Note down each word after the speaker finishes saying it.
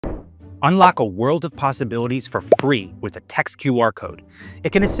Unlock a world of possibilities for free with a text QR code.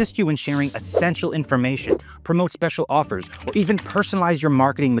 It can assist you in sharing essential information, promote special offers, or even personalize your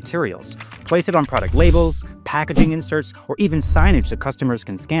marketing materials. Place it on product labels, packaging inserts, or even signage so customers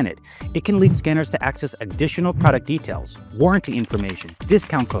can scan it. It can lead scanners to access additional product details, warranty information,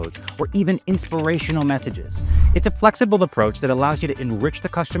 discount codes, or even inspirational messages. It's a flexible approach that allows you to enrich the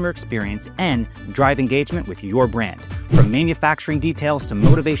customer experience and drive engagement with your brand. From manufacturing details to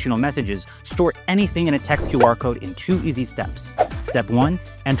motivational messages, store anything in a text QR code in 2 easy steps. Step 1.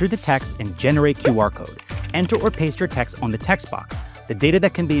 Enter the text and generate QR code. Enter or paste your text on the text box. The data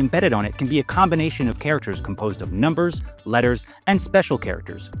that can be embedded on it can be a combination of characters composed of numbers, letters, and special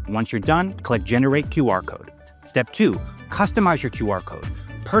characters. Once you're done, click Generate QR Code. Step 2. Customize your QR code.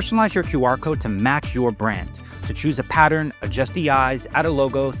 Personalize your QR code to match your brand. So choose a pattern, adjust the eyes, add a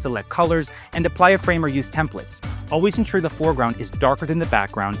logo, select colors, and apply a frame or use templates. Always ensure the foreground is darker than the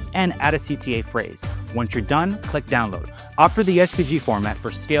background and add a CTA phrase. Once you're done, click Download. Opt for the SVG format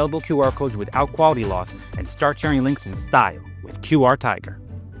for scalable QR codes without quality loss and start sharing links in style with QR Tiger.